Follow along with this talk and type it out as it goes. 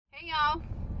Hey y'all,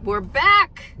 we're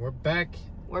back. We're back.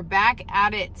 We're back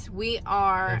at it. We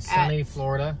are in sunny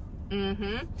Florida.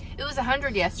 It was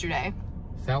 100 yesterday.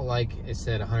 Felt like it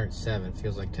said 107.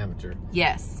 Feels like temperature.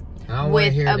 Yes. I don't want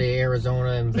to hear the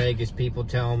Arizona and Vegas people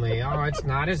tell me, oh, it's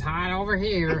not as hot over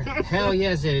here. Hell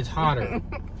yes, it's hotter.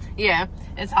 Yeah,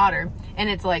 it's hotter. And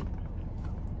it's like,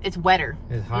 it's wetter.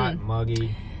 It's hot,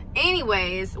 muggy.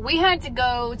 Anyways, we had to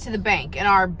go to the bank, and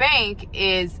our bank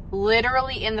is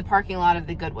literally in the parking lot of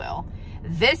the Goodwill.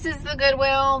 This is the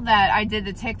Goodwill that I did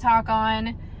the TikTok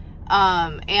on,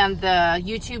 and the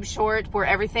YouTube short where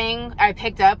everything I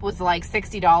picked up was like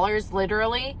 $60,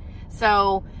 literally.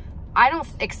 So I don't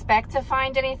expect to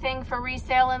find anything for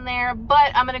resale in there,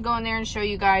 but I'm gonna go in there and show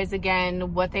you guys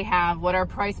again what they have, what our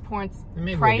price points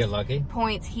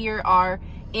points here are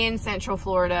in Central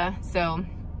Florida. So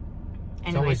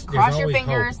anyways, cross your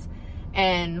fingers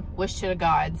and wish to the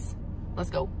gods. Let's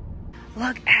go.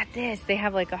 Look at this. They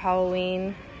have like a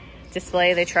Halloween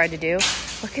display they tried to do.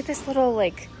 Look at this little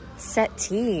like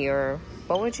settee, or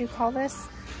what would you call this?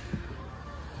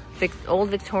 Old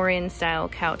Victorian style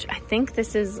couch. I think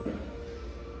this is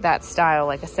that style,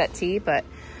 like a settee, but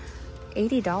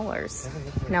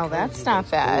 $80. Now that's not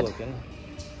bad.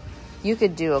 You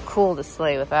could do a cool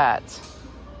display with that.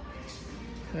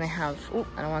 And they have, oh,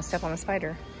 I don't want to step on the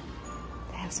spider.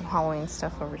 They have some Halloween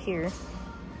stuff over here.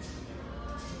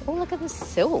 Oh, look at this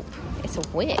soap. It's a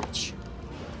witch.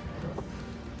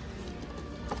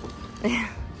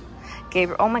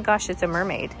 Gabriel, oh my gosh, it's a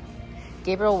mermaid.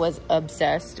 Gabriel was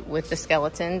obsessed with the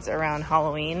skeletons around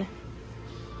Halloween.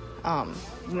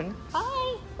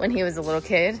 When he was a little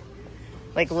kid.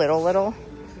 Like little.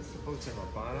 Is this supposed to have a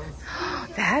bottom?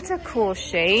 That's a cool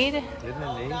shade. Isn't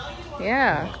it neat?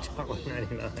 Yeah.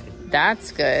 $1.99.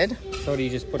 That's good. So do you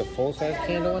just put a full-size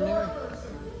candle in there?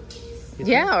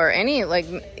 Yeah, or any, like,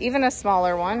 even a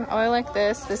smaller one. Oh, I like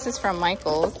this. This is from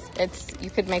Michael's. You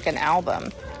could make an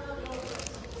album.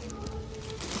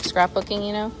 Scrapbooking,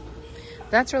 you know?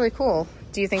 That's really cool.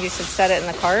 Do you think you should set it in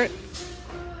the cart?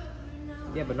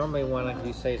 Yeah, but normally when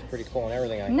you say it's pretty cool and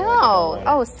everything, No.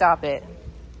 Oh, stop it.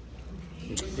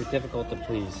 You're difficult to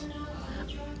please.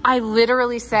 I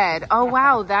literally said, oh,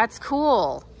 wow, that's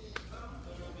cool.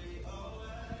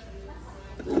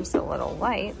 There's a little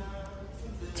light.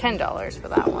 $10 for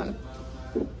that one.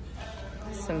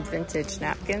 Some vintage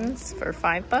napkins for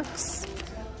 $5.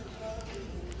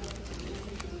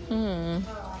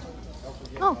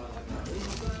 Oh.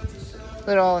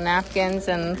 Little napkins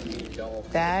and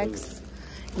bags.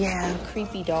 Yeah,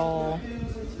 creepy doll.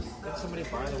 Did somebody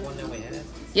buy the one that we had?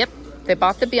 Yep, they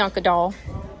bought the Bianca doll.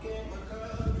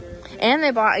 And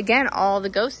they bought, again, all the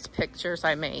ghost pictures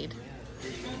I made.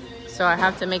 So I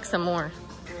have to make some more.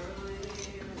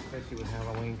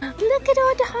 Look at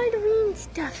all the Halloween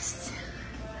stuffs.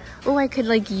 Oh, I could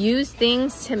like use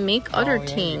things to make other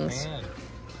things.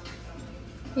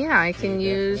 Yeah, I can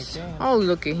use. Oh,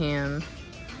 look at him.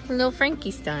 A little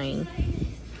Frankenstein.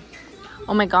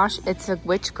 Oh my gosh, it's a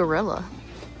witch gorilla.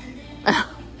 I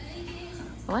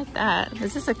like that.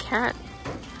 Is this a cat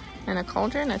and a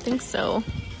cauldron? I think so.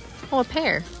 Oh, a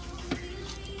pear.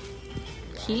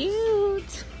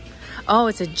 Cute. Oh,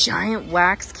 it's a giant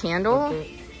wax candle.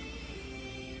 Okay.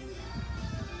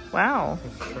 Wow.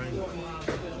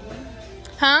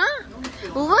 Huh?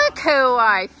 Look who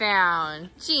I found.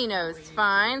 Gino's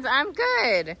finds. I'm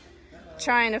good.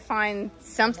 Trying to find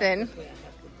something.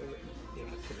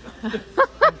 I'm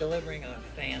delivering a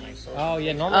fan I saw. Oh,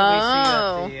 yeah.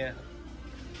 Normally we see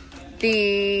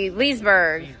the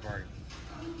Leesburg.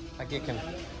 I get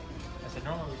confused. I said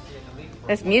normally we see it in the Leesburg.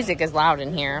 This music is loud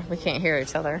in here. We can't hear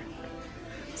each other.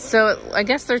 So I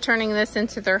guess they're turning this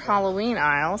into their Halloween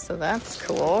aisle, so that's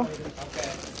cool. Okay.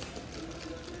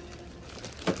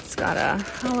 It's got a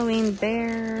Halloween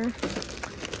bear.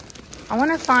 I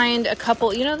want to find a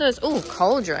couple, you know those,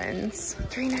 cauldrons,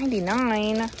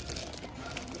 $3.99.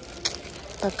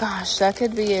 But gosh, that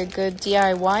could be a good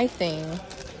DIY thing.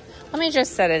 Let me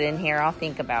just set it in here. I'll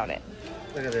think about it.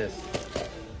 Look at this.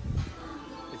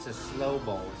 It's a slow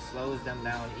bowl. It slows them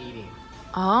down eating.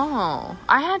 Oh,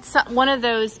 I had one of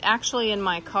those actually in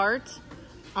my cart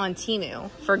on Temu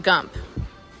for Gump.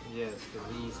 Yes,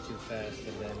 because he eats too fast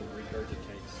and then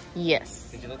regurgitates. Yes.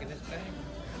 Did you look at this bag?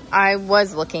 I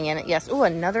was looking in it, yes. Oh,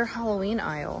 another Halloween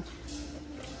aisle.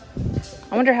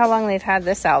 I wonder how long they've had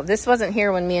this out. This wasn't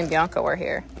here when me and Bianca were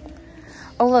here.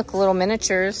 Oh, look, little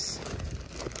miniatures.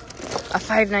 A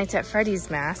Five Nights at Freddy's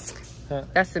mask. Huh.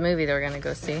 That's the movie they were going to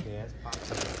go see. Yeah, it's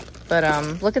popular. But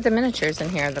look at the miniatures in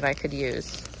here that I could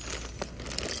use.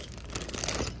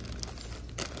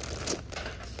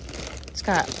 It's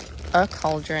got a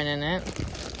cauldron in it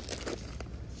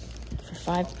for $5.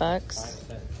 5 cents.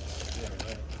 Yeah,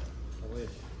 right. I wish.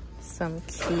 Some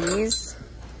keys.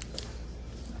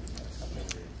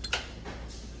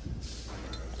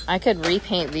 I could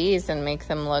repaint these and make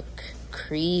them look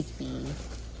creepy.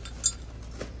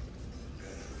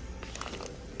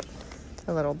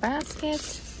 A little basket.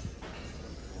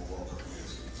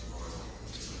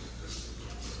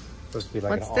 Supposed to be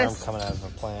like What's an arm this? coming out of a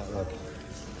plant. Look.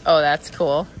 Oh, that's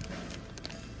cool.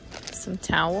 Some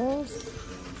towels.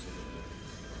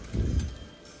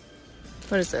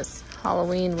 What is this?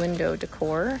 Halloween window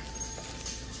decor.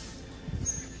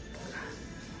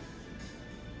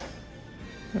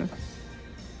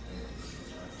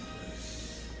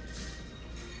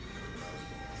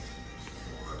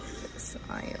 This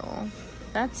aisle.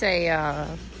 That's a, I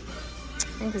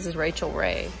think this is Rachel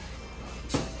Ray.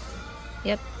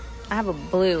 Yep. I have some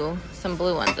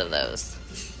blue ones of those.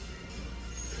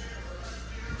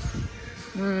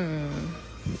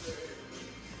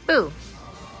 Boo. Oh,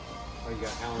 you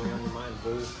got Halloween on your mind,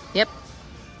 boo? Yep.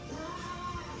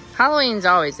 Halloween's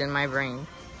always in my brain.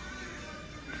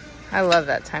 I love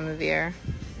that time of year.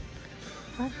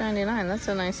 $5.99. That's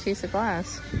a nice piece of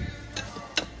glass.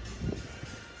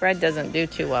 Bread doesn't do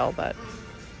too well, but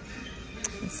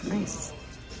it's nice.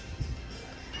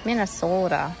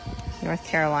 Minnesota, North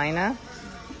Carolina.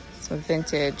 Some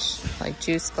vintage, like,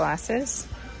 juice glasses.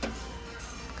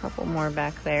 A couple more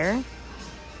back there.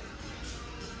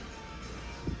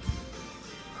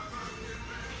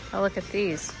 Oh, look at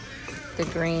these. The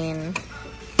green,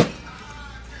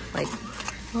 like,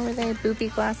 what were they?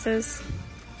 Boopy glasses?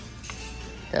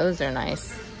 Those are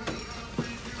nice.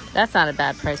 That's not a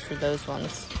bad price for those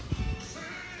ones.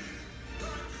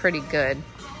 Pretty good.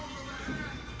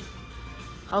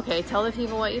 Okay, tell the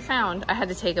people what you found. I had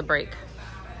to take a break.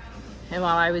 And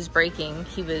while I was breaking,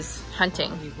 he was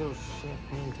hunting. These little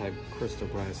champagne type crystal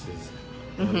glasses.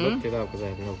 I looked it up because I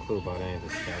have no clue about any of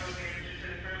this stuff.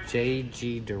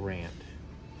 J.G. Durant.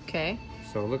 Okay.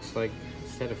 So it looks like a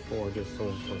set of 4 just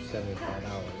sold for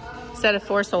 $75. Set of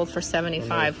 4 sold for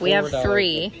 $75. We have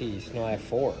 3. A piece. No, I have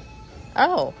 4.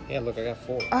 Oh. Yeah, look, I got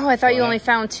 4. Oh, I thought you only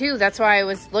found 2. That's why I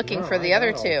was looking for the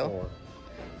other 2.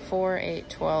 4, 8,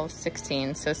 12,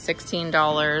 16. So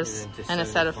 $16 and a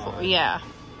set of 4. Yeah.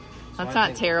 That's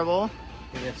not terrible.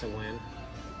 Maybe that's a win.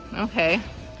 Okay.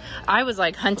 I was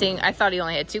like hunting. I thought he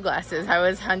only had 2 glasses. I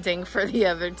was hunting for the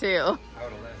other 2. I would have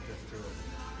left this too.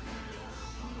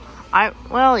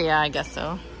 Well, yeah, I guess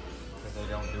so. Because they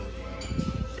don't do it well.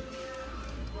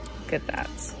 Look at that.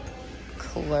 If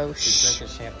Close. you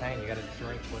drink a champagne, you got to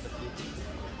drink with a few people.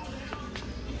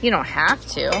 You don't have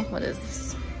to. What is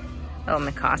this? Oh,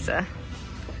 Mikasa.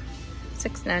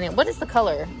 $6.99. What is the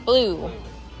color? Blue.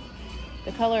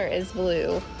 The color is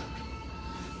blue.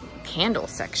 Candle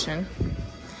section.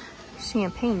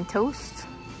 Champagne toast.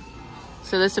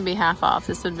 So this would be half off.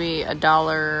 This would be $1,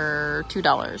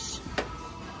 $2.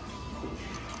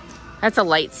 That's a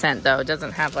light scent though. It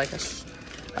doesn't have like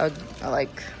a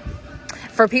like,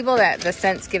 for people that the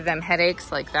scents give them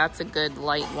headaches, like that's a good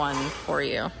light one for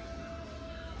you.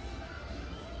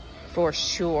 For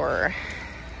sure.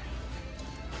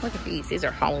 Look at these. These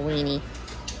are Halloween-y.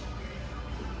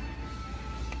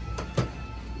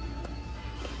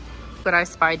 What I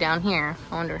spy down here.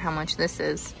 I wonder how much this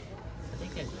is. I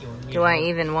think that's Do I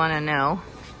even want to know?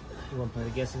 You want to play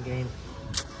the guessing game?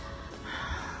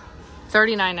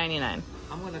 $39.99.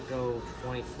 I'm going to go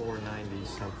 $24.90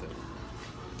 something.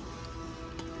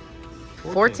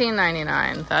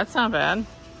 $14.99. That's not bad.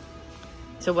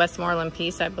 It's a Westmoreland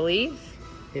piece, I believe.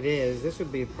 It is. This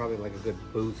would be probably like a good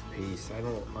booth piece. I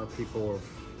know our people have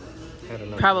had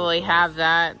enough. Probably have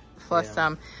that plus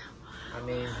some. I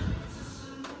mean,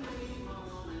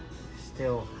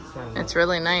 still, it's not enough. It's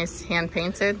really nice, hand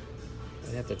painted.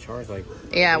 I'd have to charge like.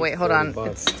 Yeah, wait, hold on.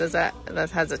 $40. That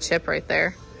has a chip right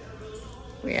there.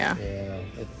 Yeah. Yeah,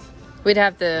 We'd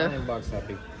have to.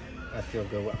 $9. I feel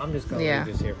good. I'm just gonna leave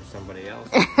this here for somebody else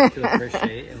to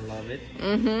appreciate and love it.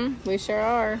 We sure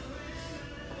are.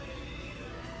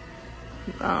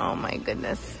 Oh my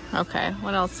goodness. Okay,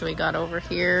 what else do we got over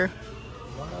here?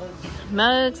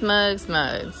 Mugs, mugs,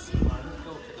 mugs.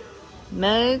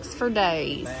 Mugs for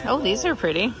days. Oh, these are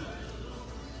pretty.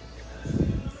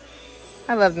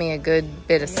 I love me a good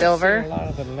bit of silver. A lot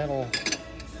of the metal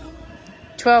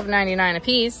 $12.99 a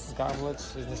piece.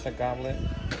 goblets. Is this a goblet?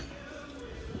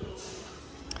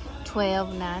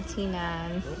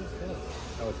 $12.99. What is this?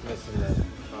 Oh, it's missing the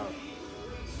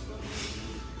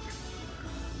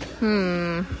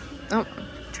Oh,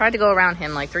 tried to go around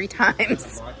him like 3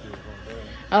 times.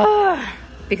 Oh,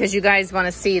 because you guys want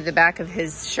to see the back of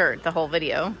his shirt the whole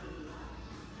video.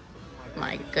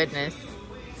 My goodness.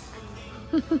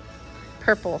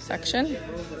 purple section.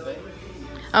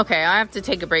 Okay, I have to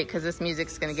take a break because this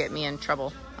music's gonna get me in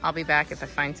trouble. I'll be back if I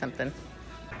find something.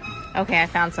 Okay, I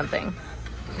found something.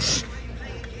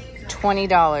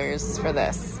 $20 for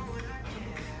this.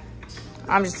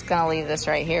 I'm just gonna leave this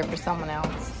right here for someone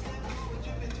else.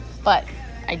 But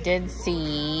I did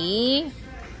see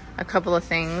a couple of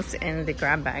things in the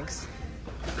grab bags.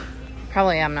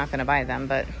 Probably I'm not gonna buy them,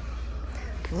 but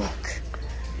look.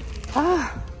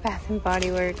 Ah, Bath and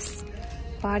Body Works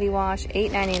body wash,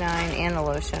 $8.99, and the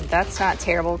lotion. That's not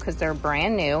terrible because they're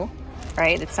brand new,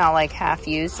 right? It's not like half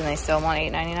used and they still want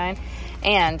 $8.99.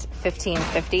 And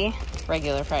 $15.50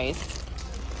 regular price.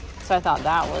 So I thought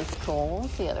that was cool.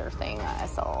 What's the other thing that I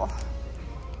saw?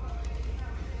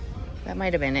 That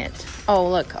might have been it. Oh,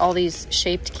 look, all these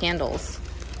shaped candles.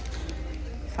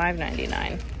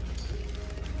 $5.99.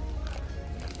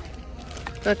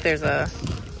 Look, there's a...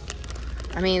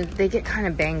 I mean, they get kind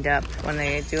of banged up when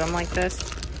they do them like this.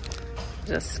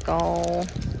 There's a skull.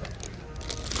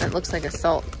 That looks like a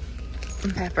salt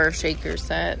and pepper shaker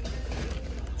set.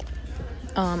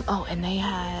 Oh, and they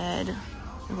had...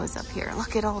 What was up here?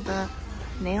 Look at all the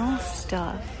nail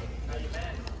stuff.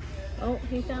 Oh,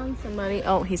 he found somebody.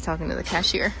 Oh, he's talking to the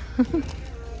cashier.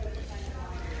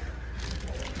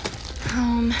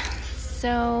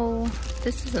 So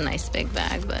this is a nice big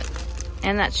bag, but...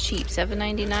 And that's cheap,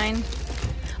 $7.99.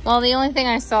 Well, the only thing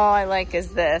I saw I like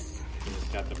is this. You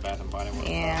just got the Bath and Body Works.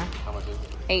 Yeah. How much is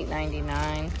it?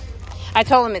 $8.99. I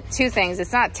told him two things.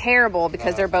 It's not terrible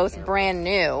because they're both brand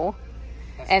new.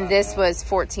 And this was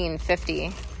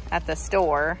 $14.50 at the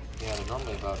store. Yeah, they're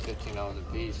normally about $15 a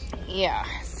piece. Yeah,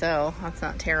 so that's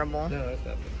not terrible. No, that's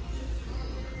not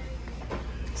bad.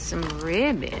 Some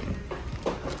ribbon.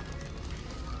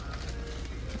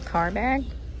 Car bag.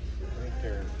 Right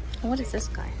there. What is this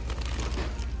guy?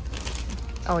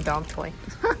 Oh, a dog toy.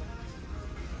 All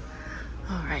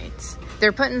right.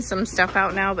 They're putting some stuff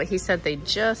out now, but he said they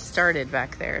just started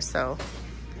back there, so.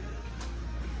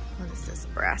 What is this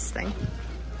brass thing?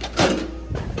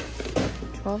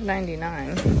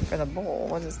 $12.99 for the bowl.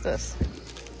 What is this?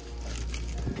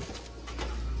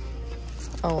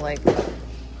 Oh, like,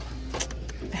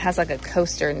 it has like a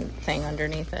coaster thing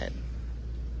underneath it.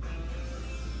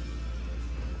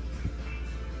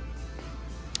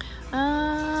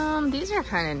 These are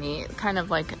kind of neat, kind of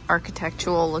like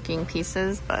architectural looking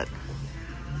pieces, but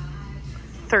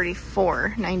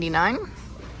 $34.99.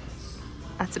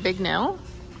 That's a big no.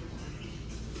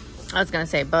 I was gonna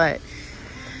say, but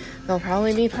they'll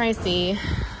probably be pricey.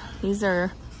 These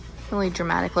are really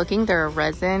dramatic looking. They're a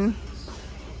resin,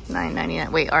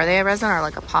 $9.99. Wait, are they a resin or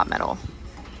like a pot metal?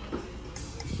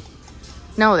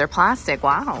 No, they're plastic.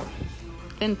 Wow,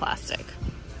 thin plastic.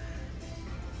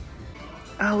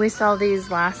 Oh, we saw these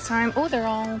last time. Oh, they're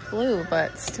all blue,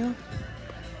 but still.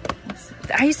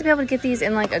 I used to be able to get these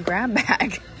in like a grab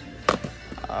bag.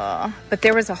 But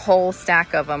there was a whole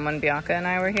stack of them when Bianca and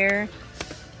I were here,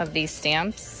 of these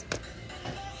stamps.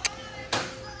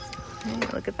 Hey,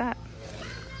 look at that.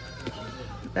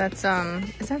 That's,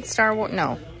 is that Star Wars?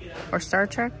 No. Or Star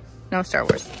Trek? No, Star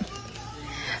Wars.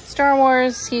 Star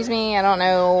Wars, excuse me. I don't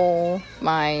know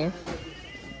my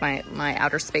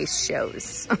outer space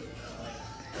shows.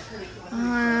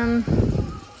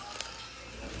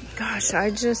 Gosh,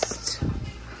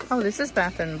 oh, this is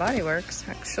Bath and Body Works,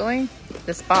 actually.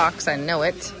 This box, I know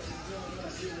it.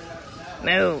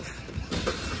 Move.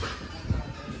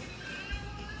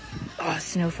 Oh,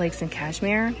 snowflakes and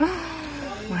cashmere.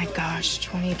 My gosh,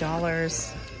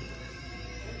 $20.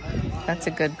 That's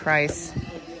a good price.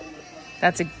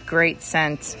 That's a great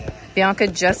scent. Bianca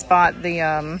just bought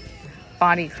the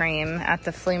body cream at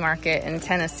the flea market in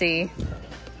Tennessee.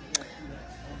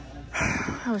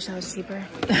 I wish that was cheaper.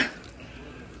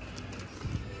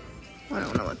 I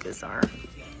don't know what these are.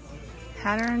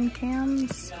 Pattern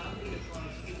cams?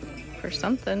 For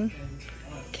something.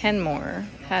 Kenmore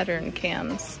pattern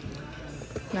cams.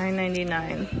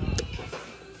 $9.99.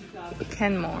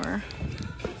 Kenmore.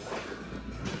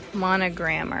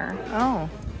 Monogrammer. Oh.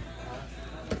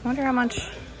 I wonder how much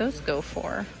those go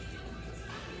for.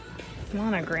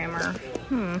 Monogrammer.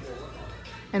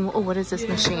 And oh, what is this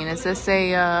machine? Is this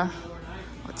a,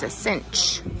 what's a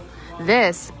cinch?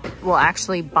 This will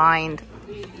actually bind.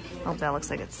 Oh, that looks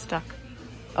like it's stuck.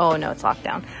 Oh, no, it's locked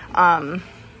down.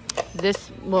 This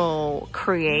will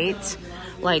create,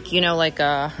 like, you know, like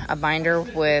a binder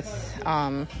with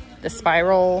the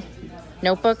spiral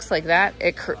notebooks like that.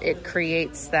 It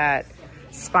creates that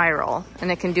spiral,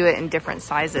 and it can do it in different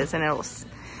sizes, and it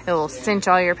will cinch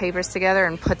all your papers together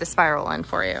and put the spiral in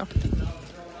for you.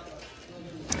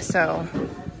 So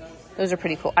those are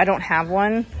pretty cool. I don't have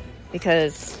one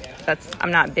because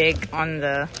I'm not big on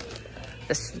the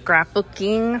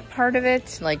scrapbooking part of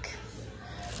it. Like,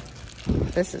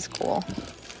 this is cool.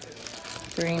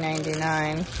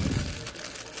 $3.99.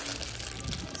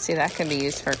 See, that can be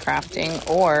used for crafting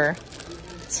or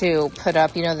to put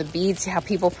up, you know, the beads, how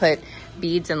people put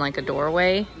beads in like a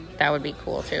doorway. That would be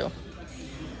cool too.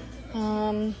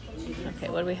 Okay,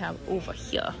 what do we have over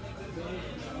here?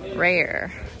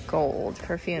 Rare gold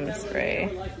perfume spray.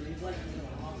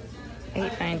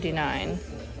 $8.99.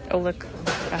 Oh, look,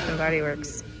 Bath and Body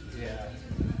Works.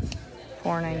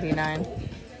 $4.99.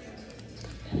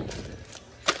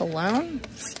 Cologne?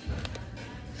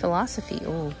 Philosophy.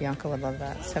 Oh, Bianca would love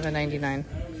that. $7.99.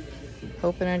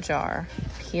 Hope in a jar.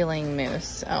 Healing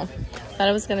mousse. Oh, thought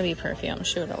it was gonna be perfume.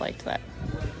 She would have liked that.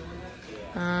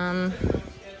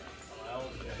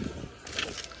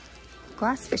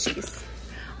 Glass fishies.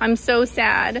 I'm so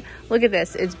sad. Look at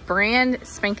this. It's brand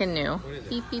spanking new.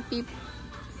 Beep, beep, beep.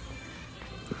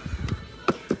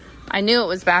 I knew it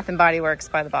was Bath and Body Works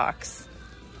by the box.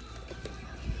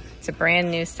 It's a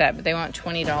brand new set, but they want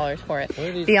 $20 for it.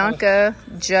 Bianca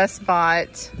just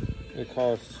bought. It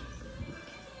costs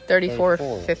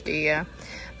 $34.50. Yeah.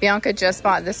 Bianca just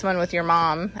bought this one with your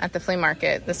mom at the flea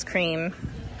market. This cream.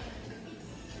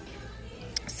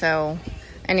 So,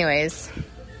 anyways,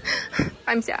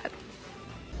 I'm sad.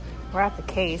 We're at the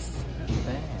case.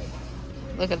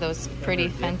 Look at those pretty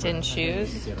Fenton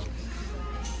shoes.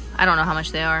 I don't know how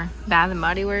much they are. Bath and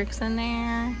Body Works in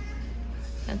there.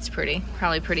 That's pretty.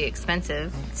 Probably pretty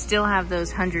expensive. Still have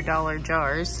those $100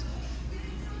 jars.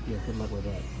 Yeah, good luck with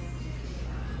that.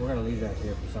 We're gonna leave that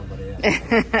here for somebody else.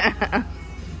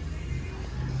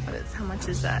 How much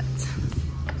is that?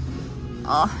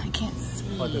 Oh, I can't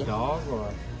see. What, the dog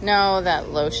or? No, that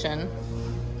lotion.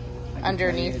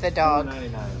 Underneath the dog.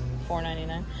 $4.99.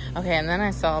 $4.99. Okay, and then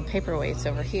I saw paperweights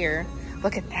over here.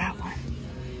 Look at that one.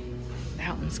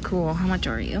 That one's cool. How much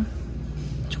are you?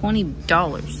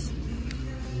 $20.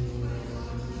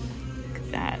 Look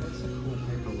at that.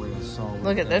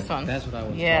 Look at this one. That's what I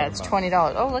was Yeah, it's talking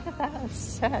 $20. Oh, look at that.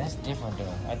 It's That's different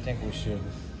though. I think we should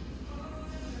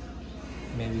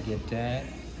maybe get that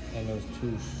and those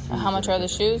two shoes. How much are the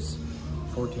shoes?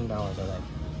 $14, I think.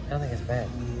 I don't think it's bad.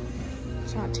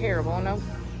 It's not terrible, no.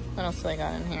 What else do I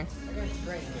got in here? I got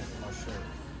string here for my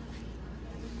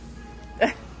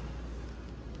shirt.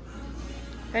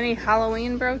 Any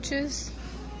Halloween brooches?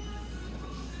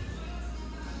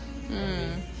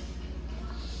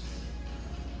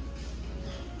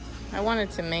 I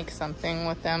wanted to make something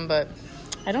with them, but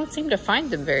I don't seem to find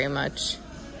them very much.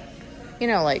 You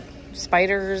know, like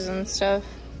spiders and stuff.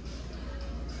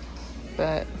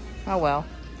 But, oh well.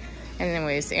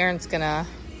 Anyways, Erin's gonna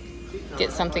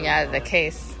get something out of the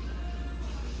case.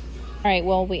 Alright,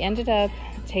 well, we ended up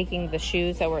taking the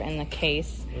shoes that were in the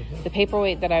case. The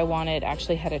paperweight that I wanted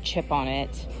actually had a chip on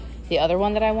it. The other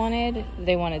one that I wanted,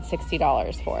 they wanted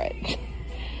 $60 for it.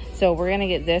 So we're gonna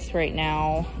get this right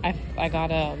now. I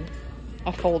got a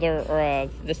folder or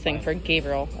this thing for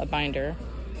Gabriel, a binder.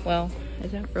 Well,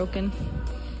 is that broken?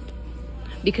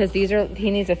 Because he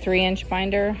needs a 3-inch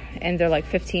binder and they're like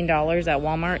 $15 at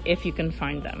Walmart if you can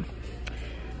find them.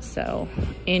 So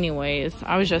anyways,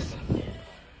 I was just,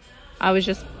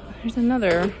 there's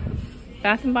another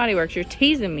Bath and Body Works. You're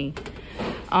teasing me.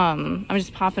 I'm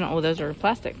just popping, oh, those are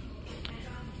plastic.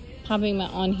 Popping them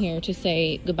on here to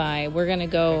say goodbye. We're gonna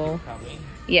go,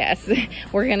 yes,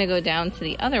 we're gonna go down to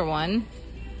the other one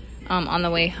on the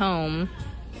way home.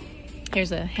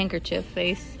 Here's a handkerchief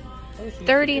face.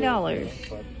 $30.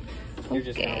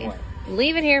 Okay.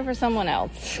 Leave it here for someone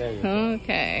else.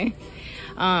 Okay.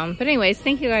 But anyways,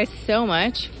 thank you guys so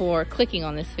much for clicking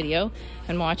on this video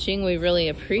and watching. We really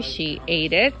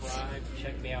appreciate it.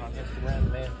 Check me out on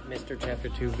Instagram, Mr. Chapter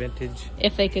 2 Vintage.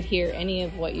 If they could hear any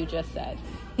of what you just said.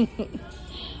 All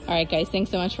right, guys.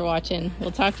 Thanks so much for watching.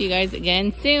 We'll talk to you guys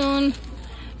again soon.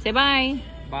 Say bye.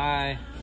 Bye.